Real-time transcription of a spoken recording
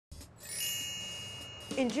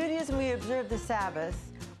In Judaism, we observe the Sabbath,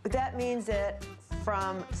 but that means that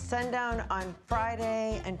from sundown on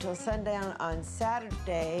Friday until sundown on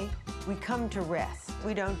Saturday, we come to rest.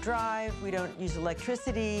 We don't drive, we don't use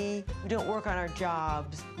electricity, we don't work on our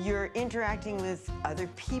jobs. You're interacting with other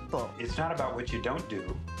people. It's not about what you don't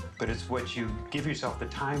do, but it's what you give yourself the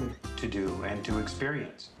time to do and to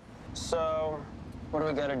experience. So, what do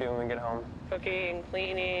we gotta do when we get home? Cooking,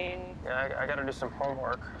 cleaning. Yeah, I gotta do some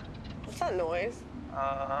homework. What's that noise?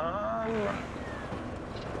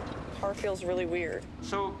 Car feels really weird.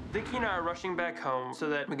 So, Vicki and I are rushing back home so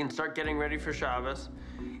that we can start getting ready for Shabbos.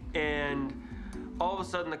 And all of a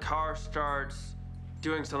sudden, the car starts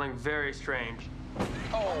doing something very strange.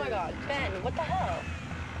 Oh my God, Ben, what the hell?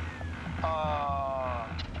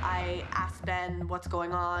 I asked Ben what's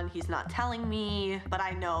going on. He's not telling me, but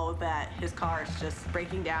I know that his car is just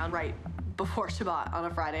breaking down right before Shabbat on a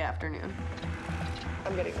Friday afternoon.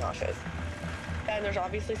 I'm getting nauseous. Ben, there's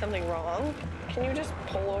obviously something wrong. Can you just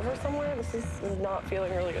pull over somewhere? This is not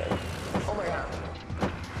feeling really good. Oh my God.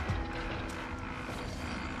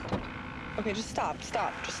 Okay, just stop,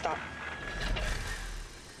 just stop.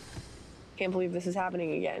 Can't believe this is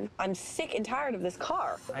happening again. I'm sick and tired of this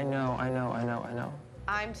car. I know.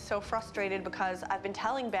 I'm so frustrated because I've been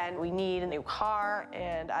telling Ben we need a new car,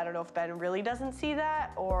 and I don't know if Ben really doesn't see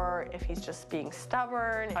that or if he's just being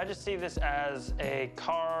stubborn. I just see this as a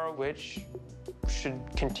car which should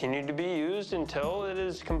continue to be used until it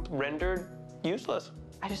is rendered useless.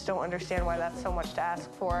 I just don't understand why that's so much to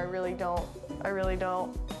ask for. I really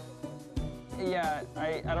don't. Yeah,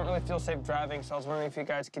 I don't really feel safe driving, so I was wondering if you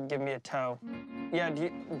guys could give me a tow. Yeah, do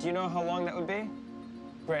you know how long that would be?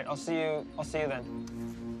 Great, I'll see you then.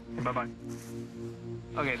 Bye-bye.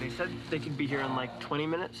 Okay, they said they could be here in like 20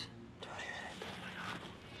 minutes. 20 minutes,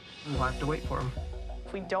 oh my God. We'll have to wait for them.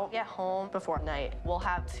 If we don't get home before night, we'll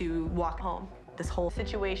have to walk home. This whole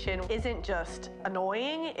situation isn't just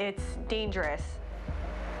annoying, it's dangerous.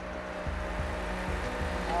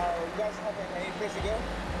 You guys have any place to go?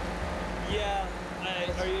 Yeah,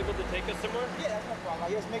 are you able to take us somewhere? Yeah, that's no problem.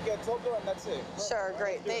 I just make you a total and that's it. Sure,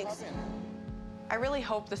 great, thanks. I really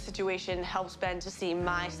hope the situation helps Ben to see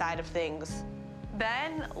my side of things.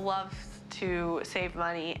 Ben loves to save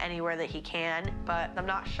money anywhere that he can, but I'm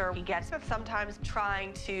not sure he gets it. Sometimes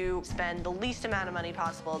trying to spend the least amount of money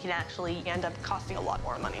possible can actually end up costing a lot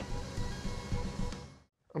more money.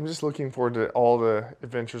 I'm just looking forward to all the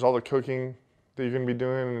adventures, all the cooking that you're gonna be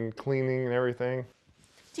doing and cleaning and everything.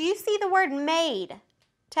 Do you see the word made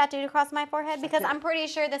tattooed across my forehead? Because I'm pretty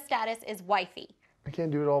sure the status is wifey. I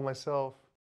can't do it all myself.